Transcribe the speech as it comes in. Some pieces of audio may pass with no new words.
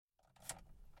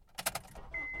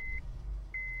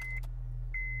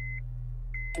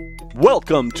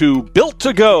Welcome to Built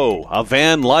to Go, a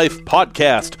van life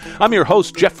podcast. I'm your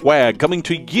host, Jeff Wagg, coming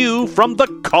to you from the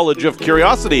College of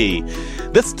Curiosity.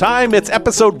 This time it's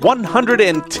episode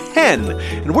 110,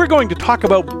 and we're going to talk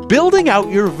about building out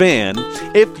your van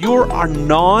if you're a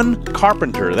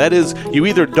non-carpenter. That is, you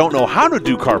either don't know how to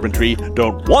do carpentry,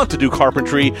 don't want to do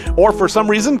carpentry, or for some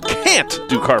reason can't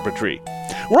do carpentry.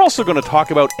 We're also going to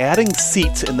talk about adding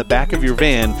seats in the back of your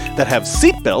van that have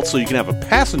seat belts so you can have a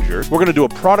passenger. We're going to do a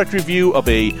product review of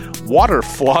a water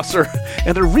flosser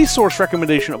and a resource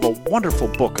recommendation of a wonderful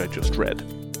book I just read.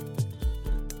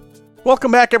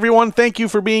 Welcome back, everyone. Thank you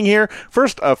for being here.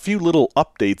 First, a few little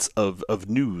updates of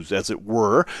news, as it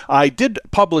were. I did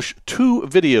publish 2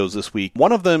 videos this week.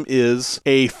 One of them is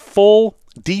a full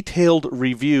detailed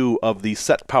review of the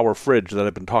Set Power fridge that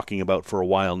I've been talking about for a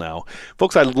while now.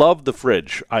 Folks, I love the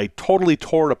fridge. I totally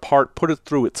tore it apart, put it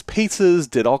through its paces,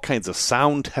 did all kinds of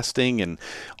sound testing and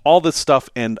all this stuff,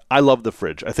 and I love the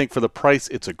fridge. I think for the price,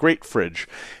 it's a great fridge.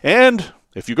 And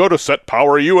if you go to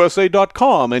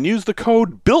setpowerusa.com and use the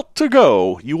code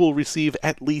BUILTTOGO, you will receive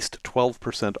at least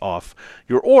 12% off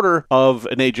your order of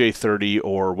an AJ30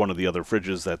 or one of the other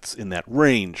fridges that's in that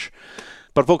range.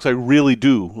 But folks, I really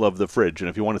do love the fridge, and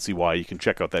if you want to see why, you can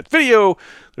check out that video.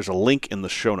 There's a link in the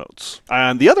show notes.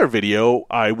 And the other video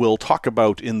I will talk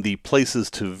about in the places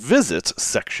to visit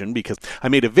section, because I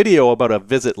made a video about a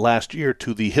visit last year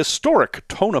to the historic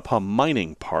Tonopah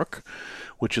Mining Park,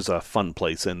 which is a fun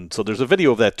place, and so there's a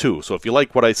video of that too. So if you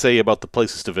like what I say about the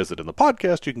places to visit in the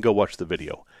podcast, you can go watch the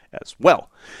video as well.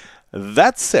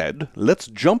 That said, let's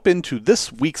jump into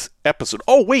this week's episode.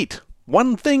 Oh, wait!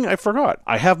 One thing I forgot.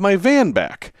 I have my van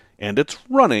back, and it's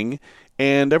running,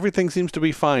 and everything seems to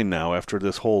be fine now after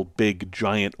this whole big,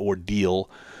 giant ordeal.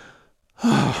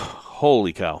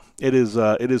 Holy cow. It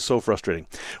is so frustrating.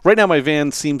 Right now, my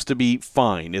van seems to be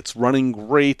fine. It's running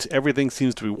great. Everything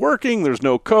seems to be working. There's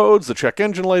no codes. The check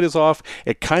engine light is off.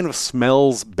 It kind of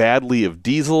smells badly of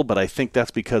diesel, but I think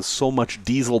that's because so much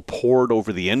diesel poured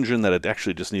over the engine that it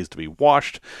actually just needs to be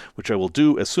washed, which I will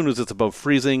do as soon as it's above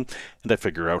freezing, and I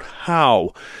figure out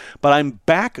how. But I'm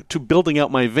back to building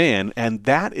out my van, and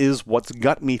that is what's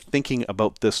got me thinking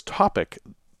about this topic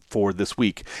for this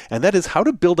week, and that is how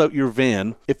to build out your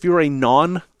van if you're a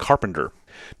non-carpenter.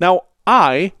 Now,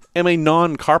 I am a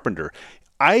non-carpenter.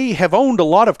 I have owned a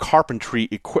lot of carpentry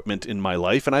equipment in my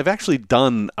life, and I've actually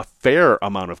done a fair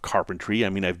amount of carpentry. I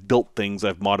mean, I've built things,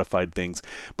 I've modified things,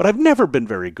 but I've never been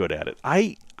very good at it.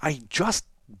 I just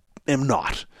am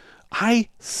not. I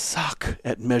suck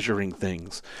at measuring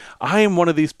things. I am one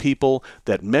of these people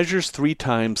that measures 3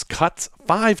 times, cuts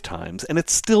 5 times, and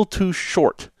it's still too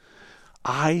short.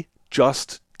 I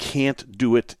just can't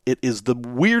do it. It is the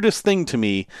weirdest thing to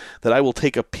me that I will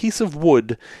take a piece of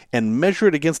wood and measure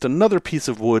it against another piece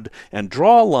of wood and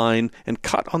draw a line and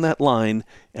cut on that line,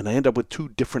 and I end up with 2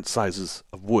 different sizes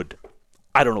of wood.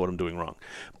 I don't know what I'm doing wrong.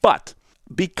 But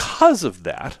because of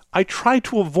that, I try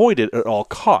to avoid it at all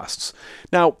costs.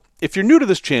 Now, if you're new to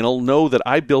this channel, know that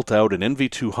I built out an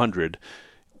NV200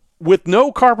 with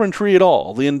no carpentry at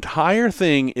all. The entire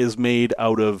thing is made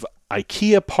out of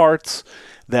IKEA parts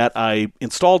that I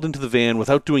installed into the van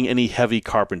without doing any heavy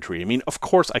carpentry. I mean, of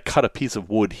course, I cut a piece of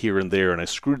wood here and there and I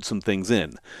screwed some things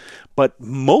in, but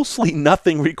mostly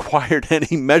nothing required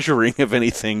any measuring of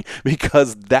anything,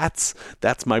 because that's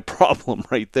my problem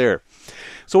right there.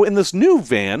 So in this new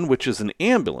van, which is an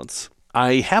ambulance,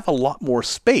 I have a lot more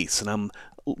space and I'm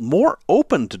more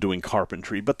open to doing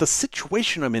carpentry, but the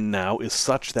situation I'm in now is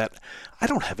such that I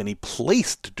don't have any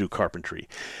place to do carpentry.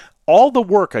 All the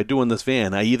work I do in this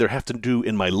van, I either have to do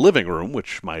in my living room,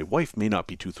 which my wife may not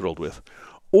be too thrilled with,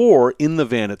 or in the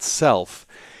van itself.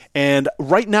 And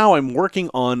right now I'm working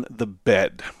on the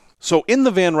bed. So in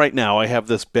the van right now, I have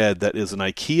this bed that is an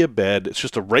IKEA bed. It's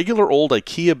just a regular old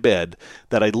IKEA bed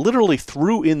that I literally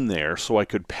threw in there so I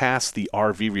could pass the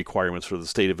RV requirements for the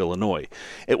state of Illinois.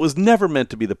 It was never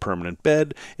meant to be the permanent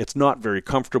bed. It's not very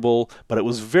comfortable, but it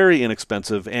was very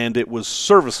inexpensive and it was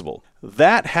serviceable.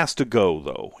 That has to go,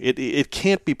 though. It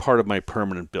can't be part of my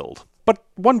permanent build. But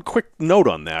one quick note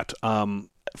on that,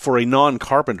 for a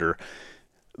non-carpenter,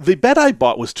 the bed I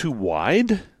bought was too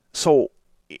wide, so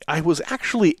I was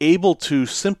actually able to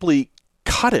simply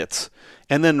cut it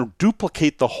and then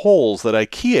duplicate the holes that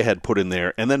IKEA had put in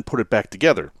there and then put it back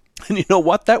together. And you know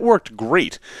what? That worked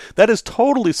great. That is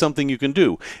totally something you can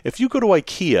do. If you go to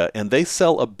IKEA and they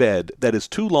sell a bed that is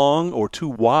too long or too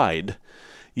wide,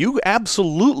 you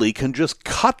absolutely can just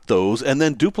cut those and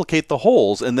then duplicate the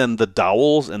holes, and then the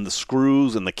dowels and the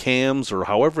screws and the cams, or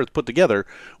however it's put together,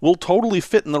 will totally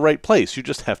fit in the right place. You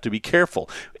just have to be careful.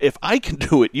 If I can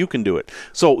do it, you can do it.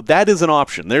 So that is an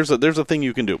option. There's a thing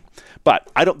you can do. But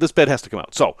this bed has to come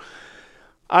out. So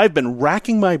I've been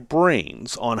racking my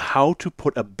brains on how to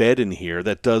put a bed in here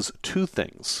that does two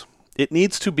things. It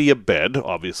needs to be a bed,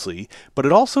 obviously, but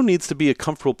it also needs to be a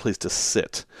comfortable place to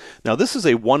sit. Now, this is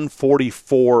a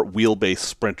 144 wheelbase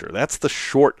Sprinter. That's the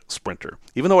short Sprinter.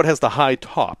 Even though it has the high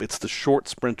top, it's the short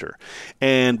Sprinter.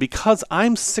 And because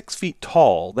I'm 6 feet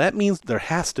tall, that means there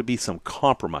has to be some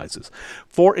compromises.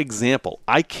 For example,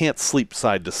 I can't sleep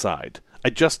side to side. I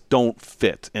just don't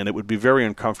fit, and it would be very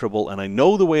uncomfortable, and I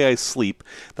know the way I sleep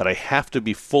that I have to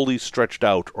be fully stretched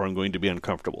out or I'm going to be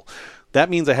uncomfortable. That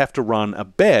means I have to run a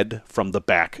bed from the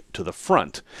back to the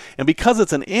front. And because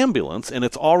it's an ambulance and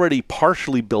it's already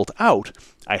partially built out,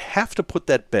 I have to put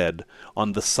that bed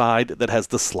on the side that has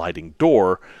the sliding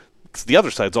door, because the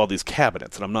other side's all these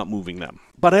cabinets, and I'm not moving them.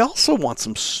 But I also want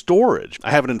some storage.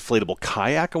 I have an inflatable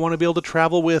kayak I want to be able to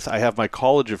travel with. I have my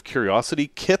College of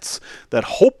Curiosity kits that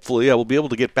hopefully I will be able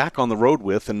to get back on the road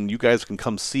with, and you guys can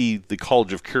come see the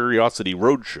College of Curiosity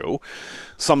Roadshow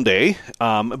someday.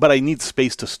 But I need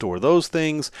space to store those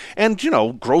things. And,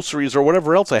 groceries or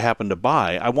whatever else I happen to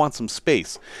buy, I want some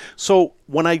space. So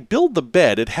when I build the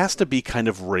bed, it has to be kind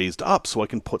of raised up so I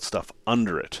can put stuff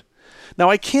under it. Now,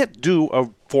 I can't do a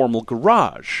formal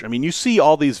garage. I mean, you see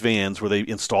all these vans where they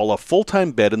install a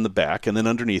full-time bed in the back and then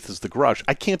underneath is the garage.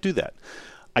 I can't do that.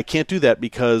 I can't do that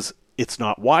because it's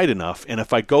not wide enough, and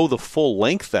if I go the full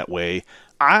length that way,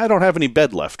 I don't have any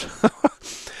bed left.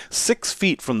 6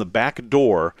 feet from the back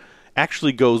door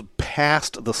actually goes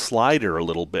past the slider a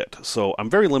little bit, so I'm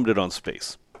very limited on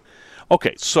space.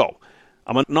 Okay, so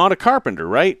I'm not a carpenter,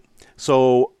 right?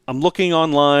 So I'm looking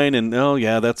online, and oh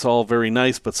yeah, that's all very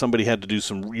nice, but somebody had to use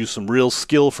some real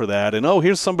skill for that. And oh,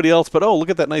 here's somebody else, but oh, look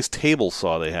at that nice table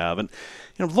saw they have. And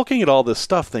looking at all this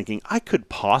stuff, thinking I could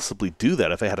possibly do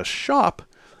that if I had a shop,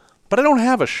 but I don't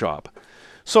have a shop.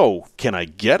 So can I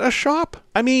get a shop?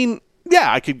 I mean,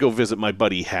 yeah, I could go visit my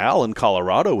buddy Hal in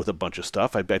Colorado with a bunch of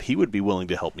stuff. I bet he would be willing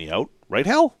to help me out. Right,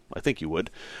 Hal? I think you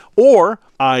would. Or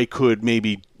I could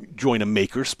maybe join a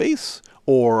makerspace,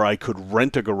 or I could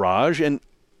rent a garage. And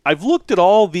I've looked at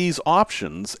all these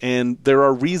options, and there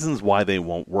are reasons why they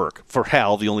won't work. For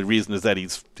Hal, the only reason is that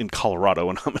he's in Colorado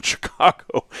and I'm in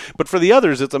Chicago. But for the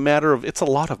others, it's a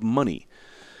lot of money.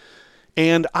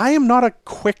 And I am not a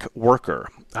quick worker.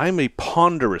 I'm a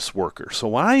ponderous worker. So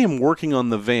when I am working on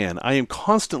the van, I am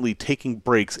constantly taking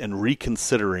breaks and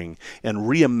reconsidering and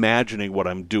reimagining what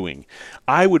I'm doing.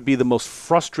 I would be the most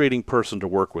frustrating person to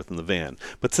work with in the van.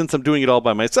 But since I'm doing it all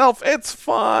by myself, it's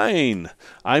fine.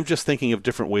 I'm just thinking of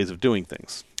different ways of doing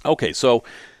things. Okay, so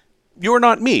you're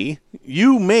not me.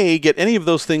 You may get any of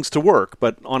those things to work,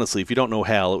 but honestly, if you don't know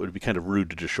Hal, it would be kind of rude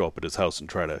to just show up at his house and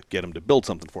try to get him to build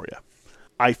something for you.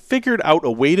 I figured out a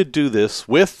way to do this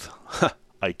with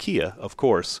IKEA, of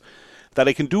course, that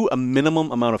I can do a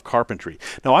minimum amount of carpentry.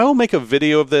 Now, I will make a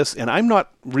video of this, and I'm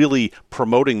not really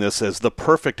promoting this as the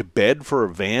perfect bed for a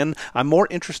van. I'm more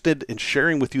interested in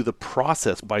sharing with you the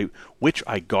process by which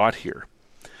I got here.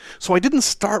 So I didn't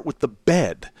start with the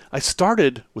bed. I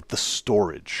started with the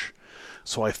storage.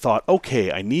 So I thought,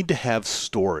 okay, I need to have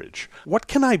storage. What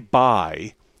can I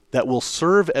buy that will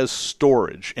serve as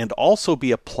storage and also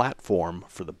be a platform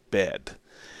for the bed?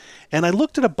 And I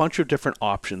looked at a bunch of different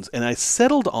options, and I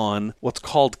settled on what's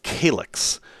called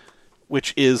Kallax,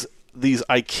 which is these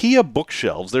IKEA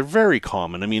bookshelves. They're very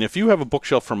common. I mean, if you have a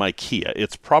bookshelf from IKEA,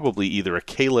 it's probably either a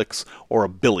Kallax or a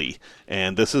Billy.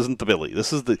 And this isn't the Billy.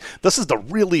 This is the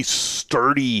really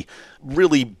sturdy,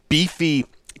 really beefy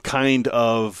kind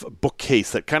of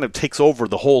bookcase that kind of takes over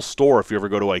the whole store if you ever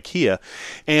go to IKEA.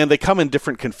 And they come in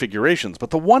different configurations.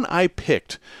 But the one I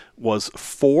picked was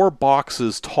 4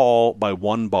 boxes tall by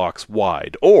 1 box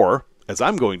wide. Or, as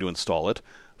I'm going to install it,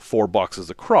 4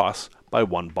 boxes across by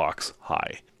 1 box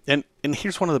high. And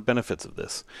here's one of the benefits of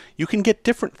this. You can get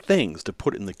different things to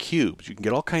put in the cubes. You can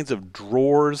get all kinds of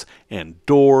drawers and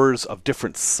doors of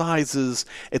different sizes.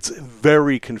 It's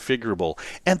very configurable.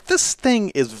 And this thing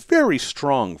is very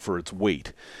strong for its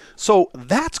weight. So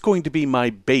that's going to be my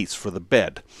base for the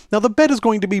bed. Now the bed is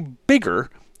going to be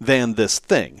bigger than this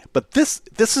thing, but this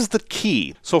is the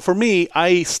key. So for me,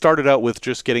 I started out with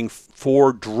just getting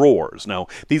 4 drawers. Now,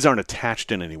 these aren't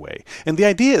attached in any way. And the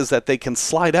idea is that they can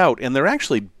slide out, and they're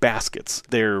actually baskets.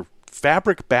 They're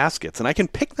fabric baskets, and I can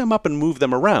pick them up and move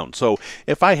them around. So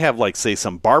if I have, like, say,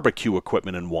 some barbecue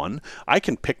equipment in one, I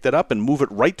can pick that up and move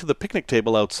it right to the picnic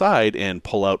table outside and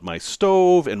pull out my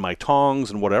stove and my tongs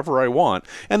and whatever I want,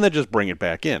 and then just bring it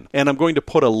back in. And I'm going to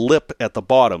put a lip at the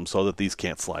bottom so that these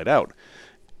can't slide out.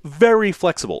 Very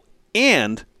flexible.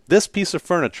 And this piece of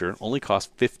furniture only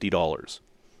costs $50.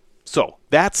 So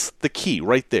that's the key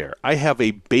right there. I have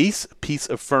a base piece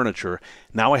of furniture.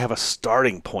 Now I have a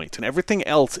starting point, and everything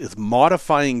else is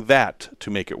modifying that to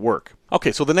make it work.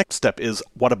 Okay, so the next step is,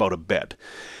 what about a bed?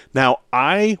 Now,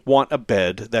 I want a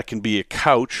bed that can be a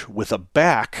couch with a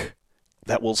back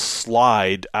that will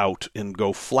slide out and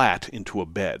go flat into a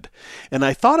bed. And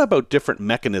I thought about different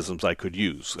mechanisms I could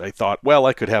use. I thought, well,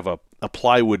 I could have a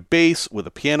plywood base with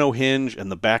a piano hinge,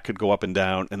 and the back could go up and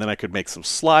down, and then I could make some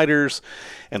sliders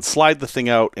and slide the thing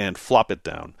out and flop it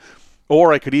down.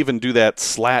 Or I could even do that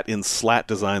slat in slat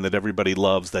design that everybody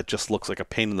loves that just looks like a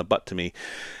pain in the butt to me.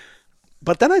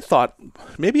 But then I thought,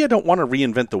 maybe I don't want to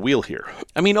reinvent the wheel here.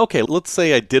 I mean, okay, let's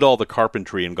say I did all the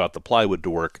carpentry and got the plywood to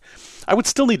work. I would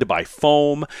still need to buy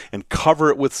foam and cover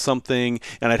it with something,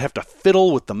 and I'd have to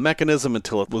fiddle with the mechanism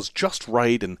until it was just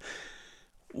right. And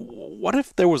what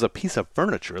if there was a piece of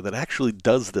furniture that actually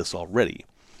does this already?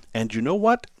 And you know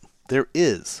what? There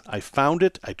is. I found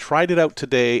it, I tried it out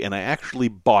today, and I actually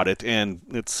bought it, and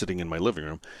it's sitting in my living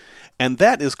room. And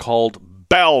that is called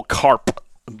Balkarp.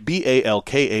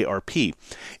 Balkarp.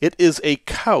 It is a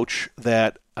couch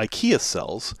that IKEA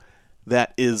sells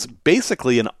that is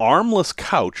basically an armless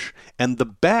couch, and the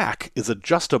back is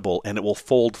adjustable and it will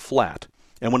fold flat.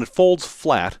 And when it folds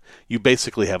flat, you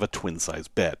basically have a twin-size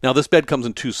bed. Now, this bed comes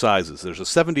in two sizes. There's a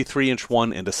 73-inch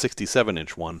one and a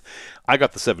 67-inch one. I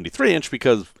got the 73-inch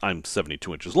because I'm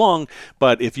 72 inches long,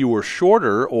 but if you were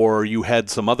shorter or you had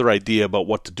some other idea about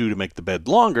what to do to make the bed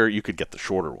longer, you could get the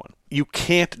shorter one. You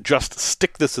can't just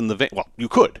stick this in the van. Well, you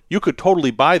could. You could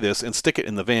totally buy this and stick it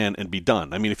in the van and be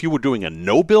done. I mean, if you were doing a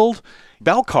no-build,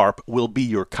 Balkarp will be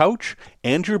your couch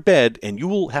and your bed, and you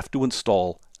will have to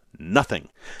install nothing.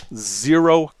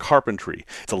 Zero carpentry.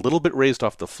 It's a little bit raised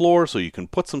off the floor, so you can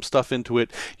put some stuff into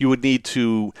it. You would need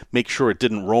to make sure it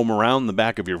didn't roam around the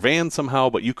back of your van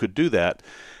somehow, but you could do that.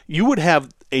 You would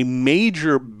have a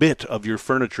major bit of your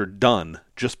furniture done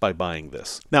just by buying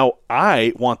this. Now,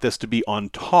 I want this to be on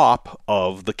top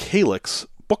of the Kallax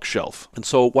bookshelf. And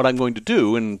so what I'm going to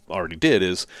do, and already did,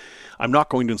 is I'm not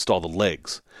going to install the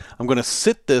legs. I'm going to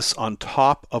sit this on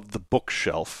top of the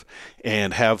bookshelf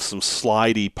and have some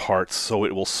slidey parts so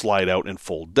it will slide out and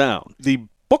fold down. The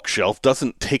bookshelf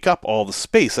doesn't take up all the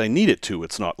space I need it to.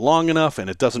 It's not long enough and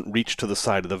it doesn't reach to the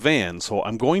side of the van. So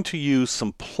I'm going to use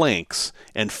some planks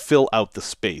and fill out the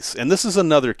space. And this is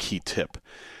another key tip.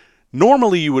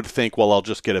 Normally you would think, well, I'll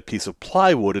just get a piece of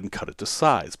plywood and cut it to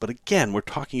size. But again, we're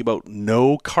talking about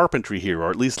no carpentry here, or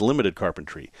at least limited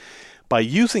carpentry. By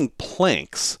using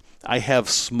planks, I have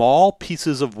small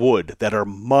pieces of wood that are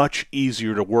much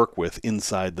easier to work with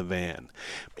inside the van.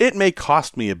 It may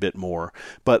cost me a bit more,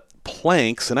 but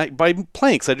planks, and by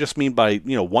planks I just mean by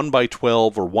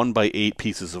 1x12 or 1x8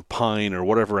 pieces of pine or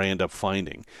whatever I end up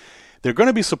finding. They're going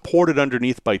to be supported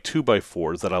underneath by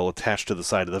 2x4s that I'll attach to the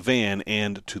side of the van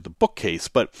and to the bookcase,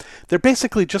 but they're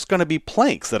basically just going to be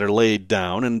planks that are laid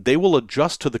down, and they will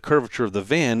adjust to the curvature of the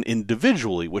van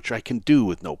individually, which I can do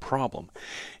with no problem.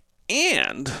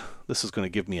 And this is going to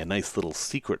give me a nice little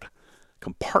secret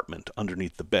compartment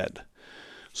underneath the bed.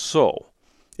 So,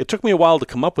 it took me a while to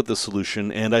come up with this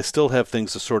solution, and I still have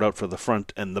things to sort out for the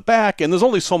front and the back, and there's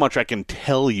only so much I can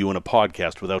tell you in a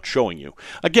podcast without showing you.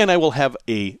 Again, I will have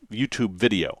a YouTube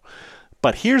video.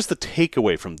 But here's the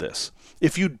takeaway from this.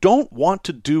 If you don't want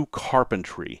to do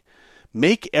carpentry,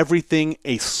 make everything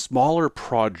a smaller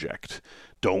project.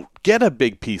 Don't get a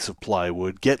big piece of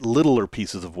plywood, get littler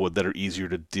pieces of wood that are easier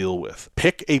to deal with.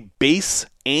 Pick a base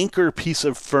anchor piece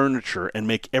of furniture and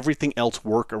make everything else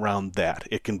work around that.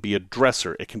 It can be a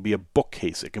dresser, it can be a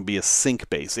bookcase, it can be a sink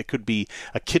base, it could be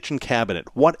a kitchen cabinet.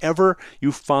 Whatever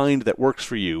you find that works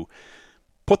for you,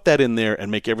 put that in there and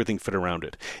make everything fit around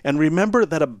it. And remember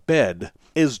that a bed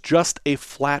is just a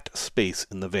flat space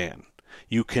in the van.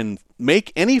 You can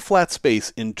make any flat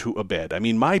space into a bed. I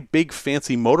mean, my big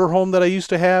fancy motorhome that I used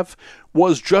to have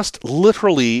was just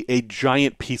literally a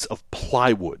giant piece of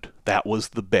plywood. That was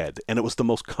the bed, and it was the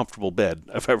most comfortable bed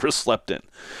I've ever slept in.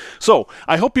 So,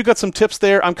 I hope you got some tips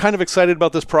there. I'm kind of excited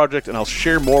about this project, and I'll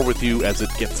share more with you as it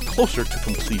gets closer to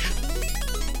completion.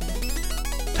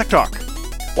 Tech Talk.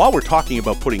 While we're talking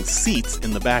about putting seats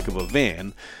in the back of a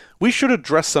van, we should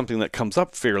address something that comes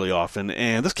up fairly often,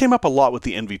 and this came up a lot with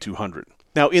the NV200.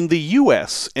 Now, in the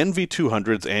US,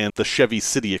 NV200s and the Chevy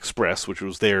City Express, which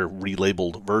was their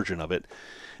relabeled version of it,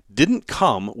 didn't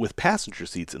come with passenger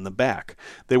seats in the back.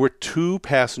 They were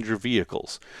two-passenger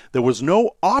vehicles. There was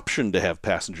no option to have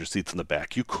passenger seats in the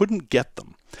back. You couldn't get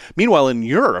them. Meanwhile, in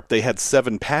Europe, they had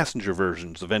 7-passenger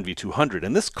versions of NV200,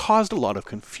 and this caused a lot of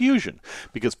confusion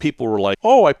because people were like,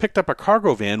 oh, I picked up a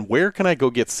cargo van. Where can I go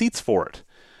get seats for it?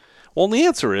 Well, the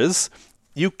answer is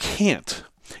you can't.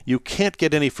 You can't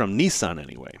get any from Nissan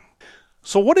anyway.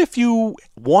 So what if you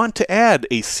want to add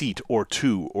a seat or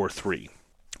 2 or 3?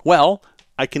 Well,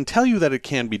 I can tell you that it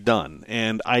can be done,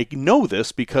 and I know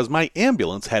this because my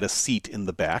ambulance had a seat in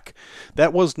the back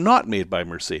that was not made by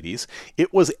Mercedes.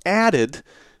 It was added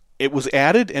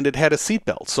and it had a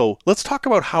seatbelt. So let's talk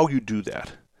about how you do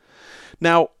that.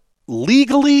 Now,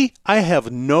 legally, I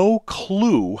have no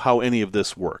clue how any of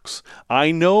this works.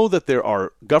 I know that there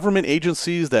are government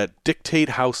agencies that dictate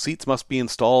how seats must be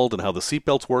installed and how the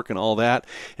seatbelts work and all that,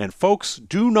 and folks,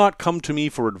 do not come to me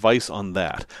for advice on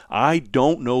that. I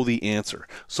don't know the answer.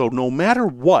 So no matter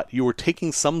what, you are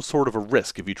taking some sort of a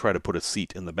risk if you try to put a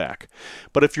seat in the back.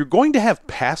 But if you're going to have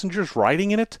passengers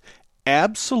riding in it,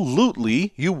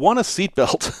 absolutely, you want a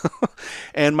seatbelt.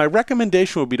 And my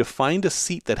recommendation would be to find a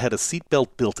seat that had a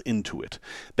seatbelt built into it.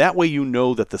 That way you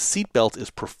know that the seatbelt is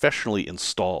professionally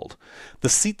installed. The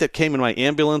seat that came in my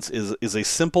ambulance is a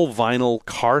simple vinyl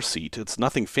car seat. It's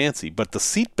nothing fancy, but the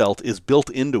seatbelt is built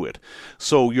into it.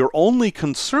 So your only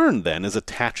concern then is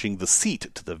attaching the seat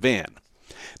to the van.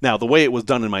 Now, the way it was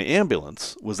done in my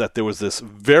ambulance was that there was this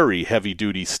very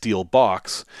heavy-duty steel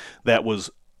box that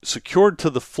was secured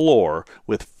to the floor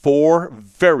with 4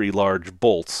 very large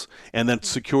bolts, and then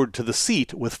secured to the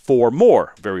seat with 4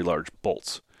 more very large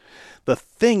bolts. The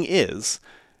thing is,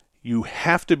 you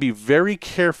have to be very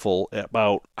careful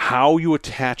about how you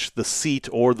attach the seat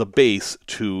or the base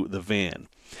to the van.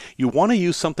 You want to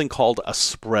use something called a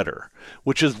spreader,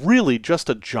 which is really just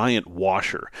a giant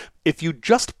washer. If you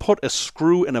just put a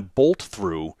screw and a bolt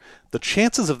through, the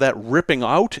chances of that ripping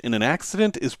out in an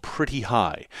accident is pretty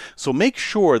high. So make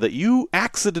sure that you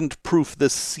accident-proof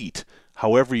this seat,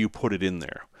 however you put it in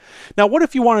there. Now, what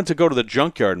if you wanted to go to the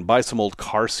junkyard and buy some old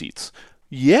car seats?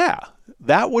 Yeah,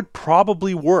 that would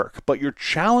probably work, but your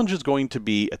challenge is going to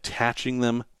be attaching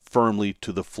them firmly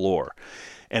to the floor.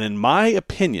 And in my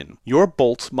opinion, your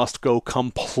bolts must go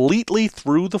completely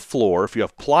through the floor. If you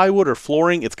have plywood or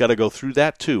flooring, it's got to go through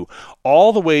that too,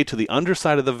 all the way to the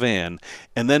underside of the van,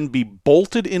 and then be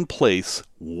bolted in place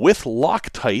with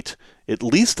Loctite, at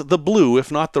least the blue,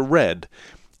 if not the red.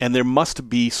 And there must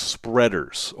be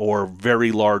spreaders or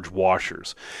very large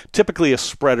washers. Typically, a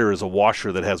spreader is a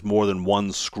washer that has more than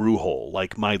one screw hole.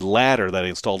 Like my ladder that I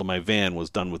installed in my van was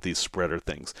done with these spreader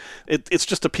things. It's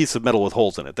just a piece of metal with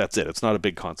holes in it. That's it. It's not a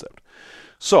big concept.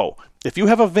 So, if you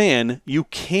have a van, you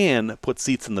can put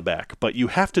seats in the back, but you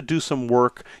have to do some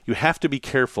work. You have to be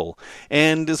careful.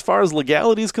 And as far as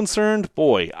legality is concerned,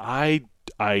 boy, I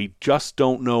just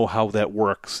don't know how that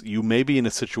works. You may be in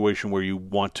a situation where you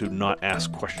want to not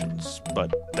ask questions,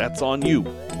 but that's on you.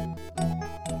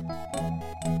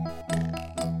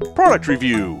 Product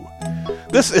review.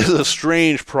 This is a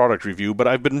strange product review, but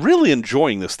I've been really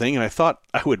enjoying this thing, and I thought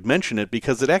I would mention it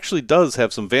because it actually does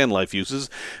have some van life uses,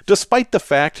 despite the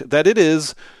fact that it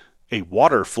is a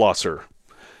water flosser.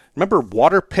 Remember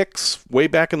water picks way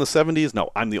back in the 70s? No,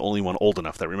 I'm the only one old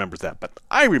enough that remembers that, but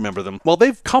I remember them. Well,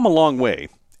 they've come a long way.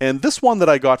 And this one that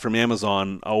I got from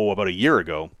Amazon, about a year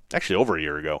ago, actually over a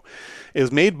year ago,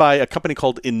 is made by a company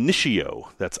called Initio.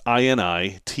 That's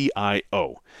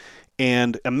INITIO.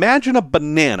 And imagine a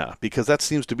banana, because that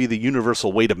seems to be the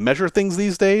universal way to measure things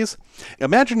these days.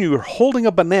 Imagine you're holding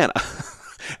a banana.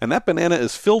 And that banana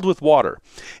is filled with water.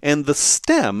 And the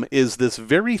stem is this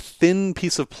very thin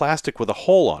piece of plastic with a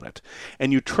hole on it.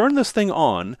 And you turn this thing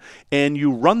on, and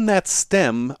you run that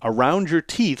stem around your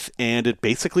teeth, and it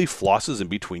basically flosses in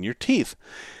between your teeth.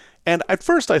 And at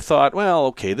first I thought, well,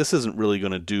 okay, this isn't really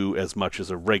going to do as much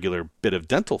as a regular bit of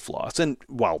dental floss. And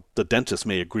while the dentist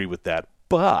may agree with that,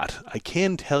 but I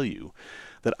can tell you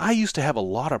that I used to have a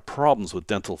lot of problems with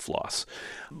dental floss.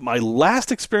 My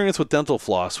last experience with dental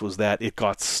floss was that it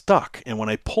got stuck, and when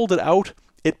I pulled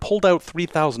it pulled out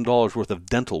 $3,000 worth of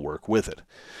dental work with it.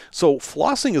 So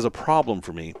flossing is a problem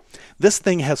for me. This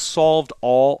thing has solved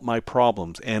all my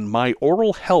problems, and my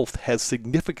oral health has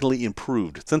significantly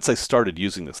improved since I started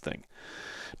using this thing.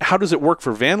 How does it work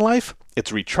for van life?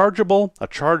 It's rechargeable. A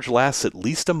charge lasts at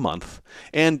least a month.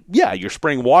 And yeah, you're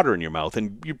spraying water in your mouth,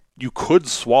 and you could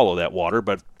swallow that water,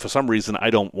 but for some reason I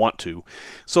don't want to.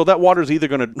 So that water is either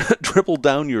going to dribble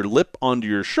down your lip onto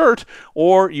your shirt,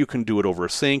 or you can do it over a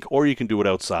sink, or you can do it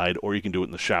outside, or you can do it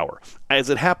in the shower. As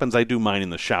it happens, I do mine in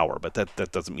the shower, but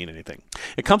that doesn't mean anything.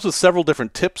 It comes with several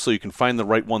different tips so you can find the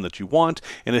right one that you want,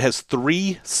 and it has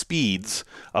 3 speeds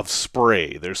of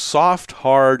spray. There's soft,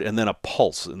 hard, and then a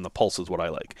pulse, and the pulse is what I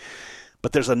like.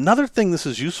 But there's another thing this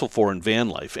is useful for in van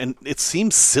life, and it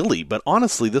seems silly, but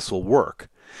honestly this will work.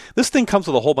 This thing comes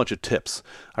with a whole bunch of tips.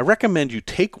 I recommend you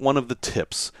take one of the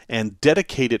tips and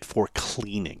dedicate it for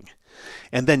cleaning.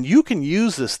 And then you can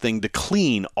use this thing to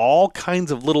clean all kinds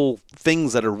of little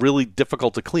things that are really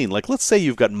difficult to clean. Like, let's say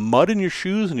you've got mud in your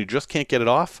shoes and you just can't get it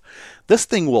off. This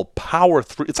thing will power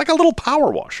through. It's like a little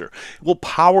power washer. It will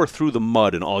power through the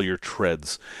mud in all your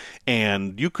treads.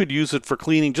 And you could use it for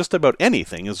cleaning just about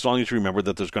anything, as long as you remember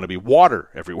that there's going to be water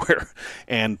everywhere.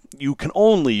 And you can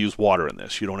only use water in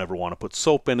this. You don't ever want to put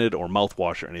soap in it or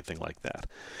mouthwash or anything like that.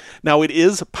 Now, it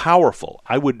is powerful.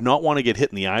 I would not want to get hit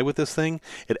in the eye with this thing.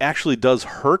 It actually does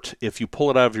hurt if you pull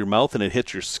it out of your mouth and it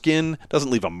hits your skin. It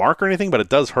doesn't leave a mark or anything, but it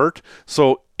does hurt.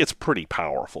 So it's pretty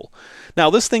powerful. Now,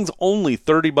 this thing's only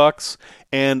 $30,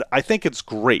 and I think it's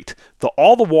great.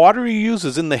 All the water you use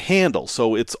is in the handle,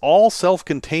 so it's all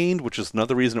self-contained, which is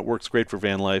another reason it works great for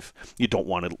van life. You don't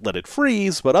want to let it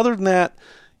freeze, but other than that,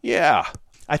 yeah,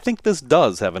 I think this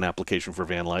does have an application for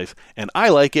van life, and I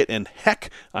like it, and heck,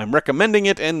 I'm recommending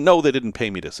it, and no, they didn't pay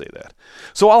me to say that.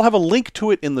 So I'll have a link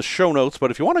to it in the show notes,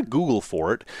 but if you want to Google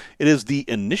for it, it is the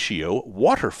Initio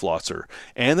Water Flosser,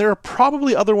 and there are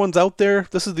probably other ones out there.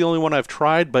 This is the only one I've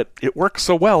tried, but it works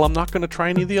so well, I'm not going to try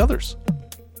any of the others.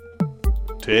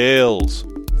 Tales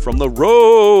from the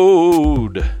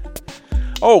road.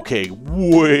 Okay,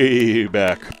 way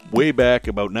back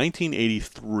about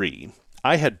 1983,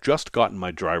 I had just gotten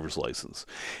my driver's license,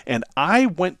 and I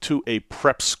went to a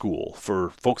prep school.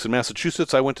 For folks in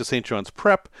Massachusetts, I went to St. John's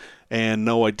Prep, and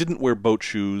no, I didn't wear boat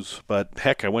shoes, but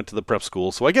heck, I went to the prep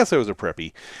school, so I guess I was a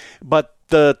preppy. But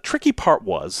the tricky part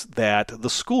was that the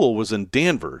school was in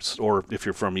Danvers, or if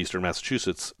you're from eastern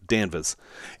Massachusetts, Danvers,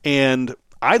 and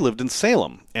I lived in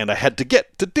Salem, and I had to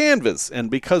get to Danvers, and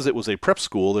because it was a prep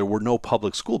school, there were no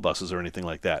public school buses or anything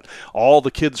like that. All the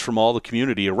kids from all the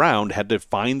community around had to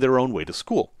find their own way to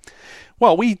school.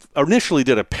 Well, we initially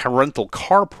did a parental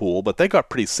carpool, but they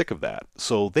got pretty sick of that,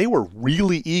 so they were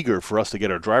really eager for us to get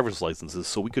our driver's licenses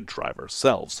so we could drive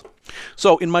ourselves.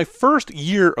 So in my first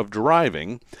year of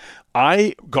driving,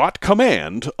 I got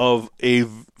command of a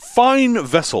fine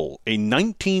vessel, a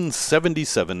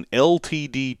 1977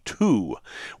 LTD-2,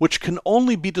 which can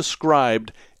only be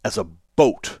described as a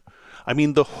boat. I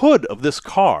mean, the hood of this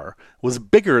car was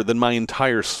bigger than my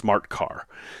entire smart car.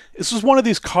 This was one of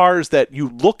these cars that you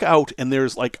look out and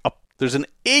there's an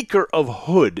acre of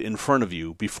hood in front of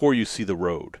you before you see the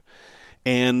road.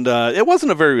 And it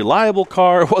wasn't a very reliable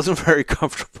car. It wasn't very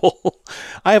comfortable.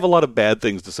 I have a lot of bad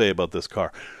things to say about this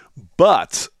car.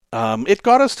 But it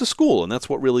got us to school, and that's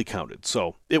what really counted.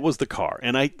 So it was the car.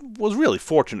 And I was really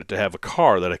fortunate to have a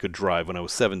car that I could drive when I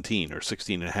was 17 or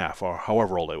 16 and a half, or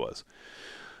however old I was.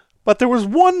 But there was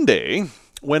one day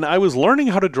when I was learning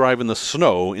how to drive in the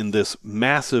snow in this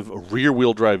massive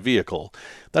rear-wheel drive vehicle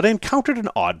that I encountered an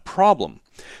odd problem.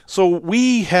 So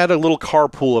we had a little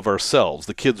carpool of ourselves.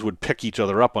 The kids would pick each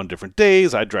other up on different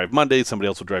days. I'd drive Monday, somebody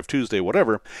else would drive Tuesday,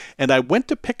 whatever. And I went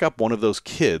to pick up one of those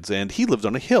kids, and he lived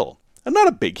on a hill. And not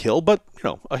a big hill, but,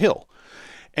 a hill.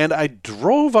 And I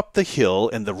drove up the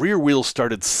hill, and the rear wheels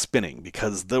started spinning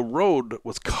because the road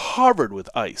was covered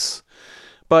with ice.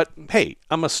 But, hey,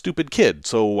 I'm a stupid kid,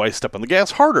 so I step on the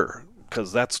gas harder,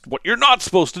 because that's what you're not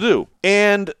supposed to do.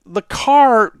 And the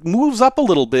car moves up a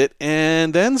little bit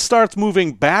and then starts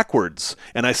moving backwards.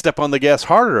 And I step on the gas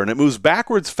harder and it moves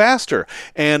backwards faster.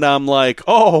 And I'm like,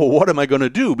 oh, what am I going to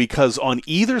do? Because on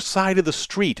either side of the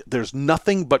street, there's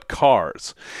nothing but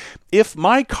cars. If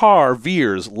my car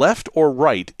veers left or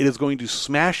right, it is going to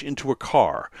smash into a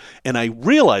car. And I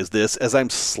realize this as I'm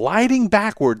sliding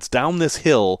backwards down this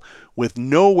hill with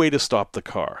no way to stop the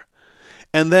car.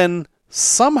 And then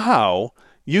somehow,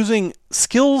 using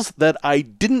skills that I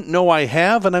didn't know I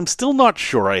have, and I'm still not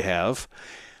sure I have,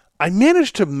 I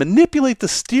managed to manipulate the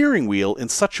steering wheel in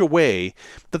such a way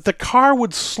that the car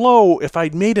would slow if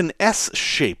I'd made an S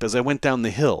shape as I went down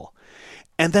the hill.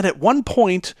 And then at one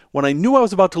point, when I knew I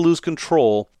was about to lose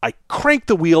control, I cranked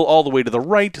the wheel all the way to the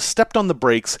right, stepped on the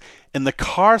brakes, and the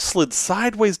car slid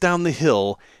sideways down the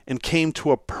hill and came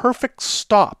to a perfect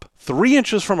stop, 3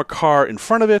 inches from a car in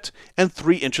front of it and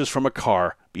 3 inches from a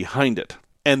car behind it.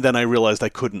 And then I realized I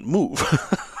couldn't move.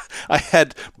 I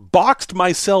had boxed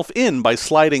myself in by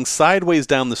sliding sideways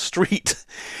down the street,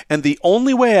 and the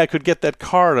only way I could get that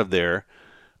car out of there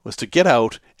was to get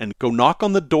out and go knock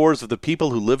on the doors of the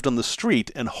people who lived on the street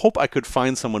and hope I could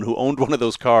find someone who owned one of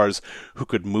those cars who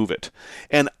could move it.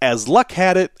 And as luck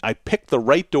had it, I picked the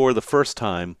right door the first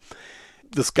time.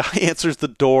 This guy answers the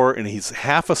door and he's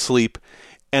half asleep,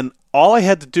 and all I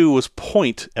had to do was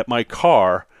point at my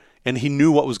car and he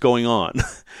knew what was going on.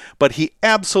 But he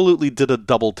absolutely did a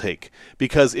double take,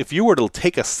 because if you were to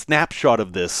take a snapshot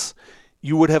of this,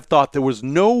 you would have thought there was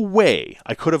no way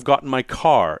I could have gotten my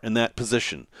car in that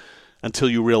position, until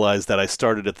you realize that I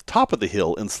started at the top of the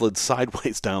hill and slid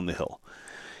sideways down the hill.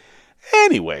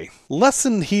 Anyway,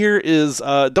 lesson here is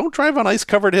don't drive on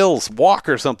ice-covered hills. Walk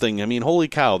or something. I mean, holy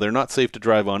cow, they're not safe to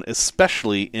drive on,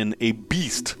 especially in a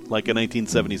beast like a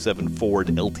 1977 Ford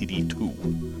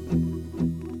LTD2.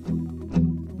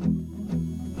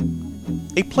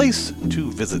 A place to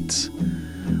visit.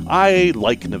 I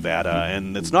like Nevada,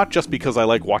 and it's not just because I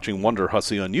like watching Wonder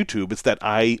Hussy on YouTube, it's that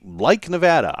I like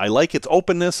Nevada. I like its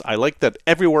openness. I like that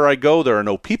everywhere I go there are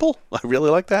no people. I really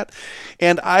like that.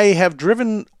 And I have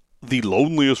driven the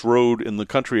loneliest road in the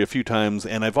country a few times,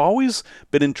 and I've always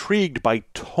been intrigued by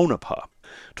Tonopah.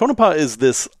 Tonopah is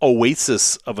this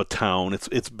oasis of a town.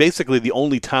 It's basically the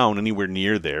only town anywhere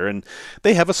near there, and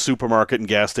they have a supermarket and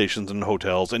gas stations and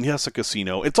hotels, and yes, a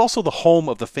casino. It's also the home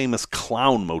of the famous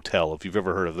Clown Motel, if you've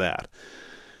ever heard of that.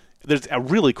 There's a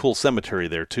really cool cemetery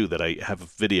there, too, that I have a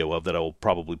video of that I will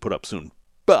probably put up soon.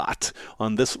 But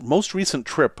on this most recent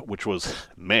trip, which was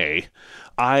May,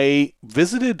 I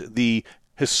visited the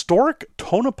historic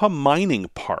Tonopah Mining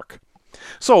Park.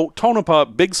 So, Tonopah,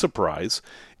 big surprise,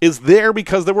 is there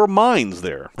because there were mines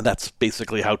there. And that's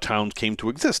basically how towns came to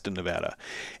exist in Nevada.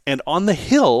 And on the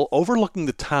hill overlooking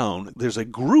the town, there's a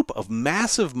group of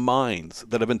massive mines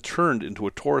that have been turned into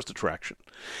a tourist attraction.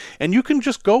 And you can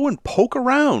just go and poke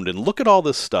around and look at all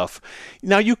this stuff.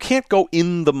 Now, you can't go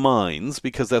in the mines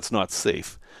because that's not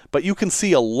safe. But you can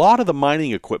see a lot of the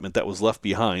mining equipment that was left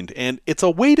behind. And it's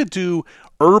a way to do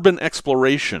urban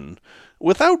exploration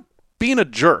without being a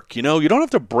jerk. You know, you don't have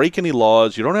to break any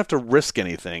laws, you don't have to risk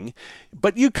anything,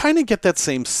 but you kind of get that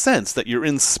same sense that you're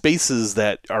in spaces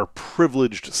that are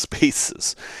privileged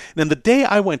spaces. And the day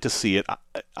I went to see it,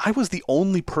 I was the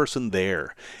only person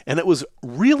there, and it was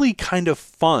really kind of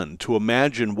fun to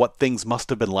imagine what things must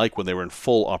have been like when they were in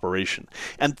full operation.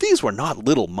 And these were not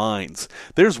little mines.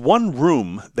 There's one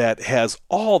room that has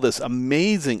all this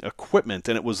amazing equipment,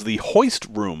 and it was the hoist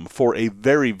room for a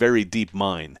very, very deep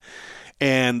mine.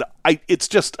 And it's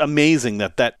just amazing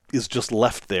that that is just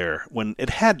left there when it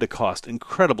had to cost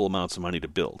incredible amounts of money to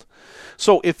build.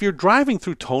 So if you're driving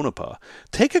through Tonopah,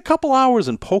 take a couple hours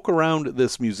and poke around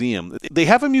this museum. They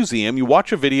have a museum, you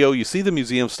watch a video, you see the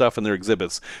museum stuff and their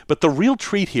exhibits, but the real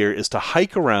treat here is to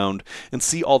hike around and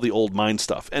see all the old mine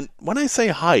stuff. And when I say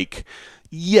hike,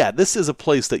 yeah, this is a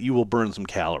place that you will burn some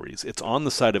calories. It's on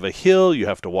the side of a hill. You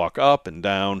have to walk up and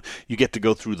down. You get to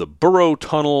go through the Burro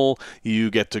Tunnel.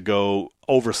 You get to go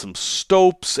over some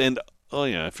stopes. And, oh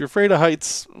yeah, if you're afraid of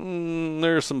heights,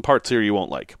 there are some parts here you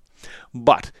won't like.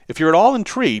 But if you're at all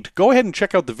intrigued, go ahead and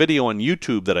check out the video on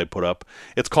YouTube that I put up.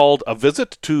 It's called A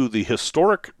Visit to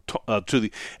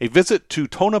the A Visit to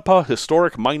Tonopah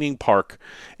Historic Mining Park,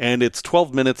 and it's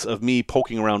 12 minutes of me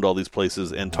poking around all these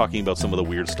places and talking about some of the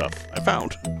weird stuff I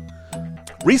found.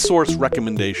 Resource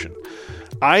recommendation.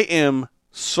 I am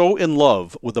so in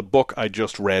love with a book I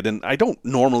just read, and I don't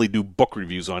normally do book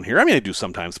reviews on here. I mean, I do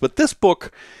sometimes, but this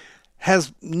book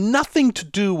has nothing to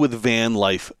do with van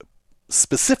life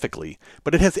specifically,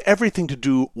 but it has everything to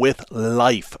do with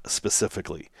life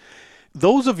specifically.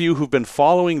 Those of you who've been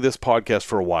following this podcast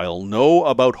for a while know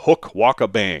about Hook Waka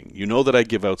Bang. You know that I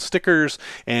give out stickers,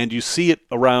 and you see it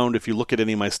around if you look at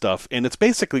any of my stuff, and it's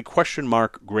basically question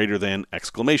mark greater than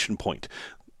exclamation point.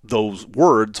 Those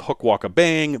words, Hook Waka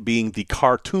Bang, being the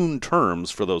cartoon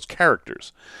terms for those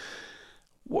characters.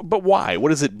 But why? What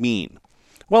does it mean?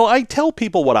 Well, I tell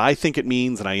people what I think it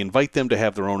means, and I invite them to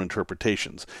have their own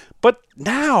interpretations. But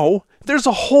now, there's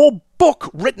a whole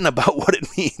book written about what it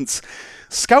means.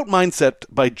 Scout Mindset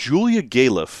by Julia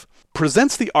Galef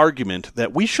presents the argument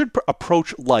that we should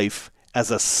approach life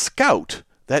as a scout,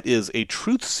 that is, a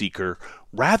truth seeker,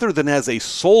 rather than as a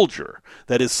soldier,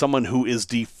 that is, someone who is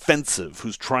defensive,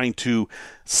 who's trying to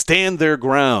stand their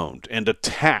ground and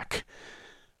attack.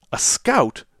 A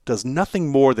scout does nothing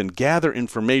more than gather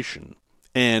information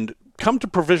and come to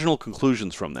provisional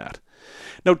conclusions from that.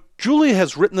 Now, Julia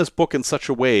has written this book in such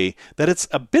a way that it's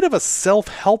a bit of a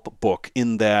self-help book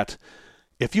in that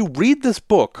if you read this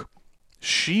book,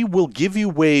 she will give you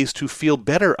ways to feel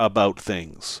better about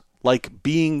things, like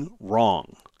being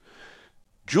wrong.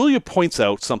 Julia points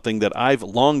out something that I've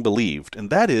long believed, and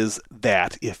that is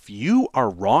that if you are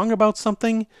wrong about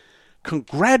something,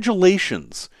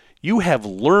 congratulations. You have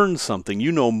learned something.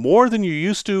 You know more than you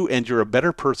used to, and you're a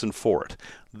better person for it.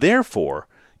 Therefore,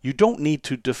 you don't need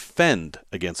to defend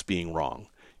against being wrong.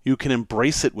 You can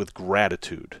embrace it with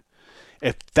gratitude.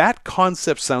 If that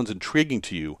concept sounds intriguing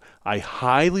to you, I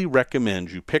highly recommend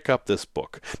you pick up this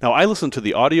book. Now, I listened to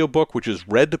the audiobook, which is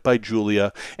read by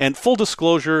Julia, and full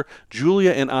disclosure, Julia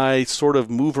and I sort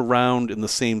of move around in the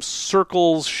same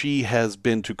circles. She has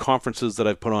been to conferences that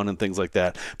I've put on and things like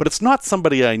that, but it's not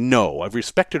somebody I know. I've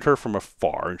respected her from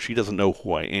afar, and she doesn't know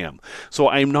who I am. So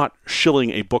I am not shilling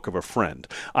a book of a friend.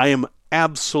 I am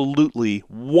absolutely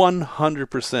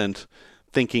 100%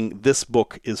 thinking this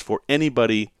book is for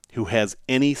anybody who has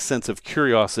any sense of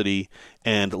curiosity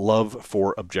and love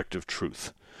for objective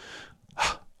truth.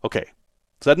 Okay,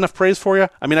 is that enough praise for you?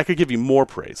 I mean, I could give you more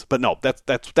praise, but no, that's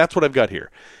what I've got here.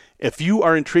 If you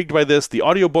are intrigued by this, the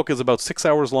audiobook is about 6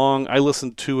 hours long. I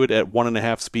listened to it at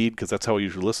 1.5 speed because that's how I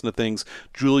usually listen to things.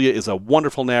 Julia is a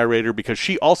wonderful narrator because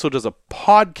she also does a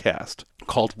podcast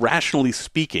called Rationally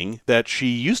Speaking that she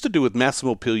used to do with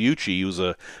Massimo Pigliucci, who's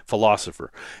a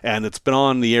philosopher, and it's been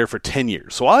on the air for 10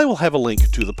 years. So I will have a link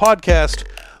to the podcast,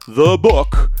 the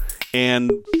book,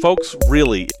 and folks,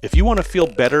 really, if you want to feel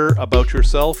better about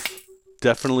yourself,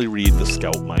 definitely read The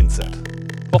Scout Mindset.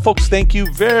 Well, folks, thank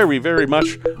you very, very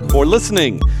much for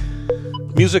listening.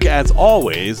 Music, as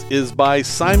always, is by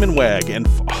Simon Wagg, and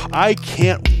I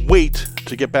can't wait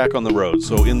to get back on the road.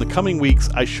 So in the coming weeks,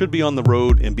 I should be on the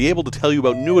road and be able to tell you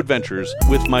about new adventures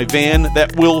with my van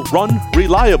that will run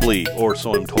reliably, or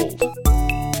so I'm told.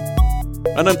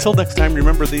 And until next time,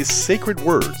 remember these sacred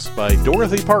words by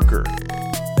Dorothy Parker.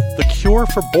 The cure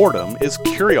for boredom is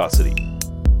curiosity.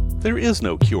 There is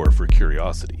no cure for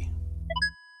curiosity.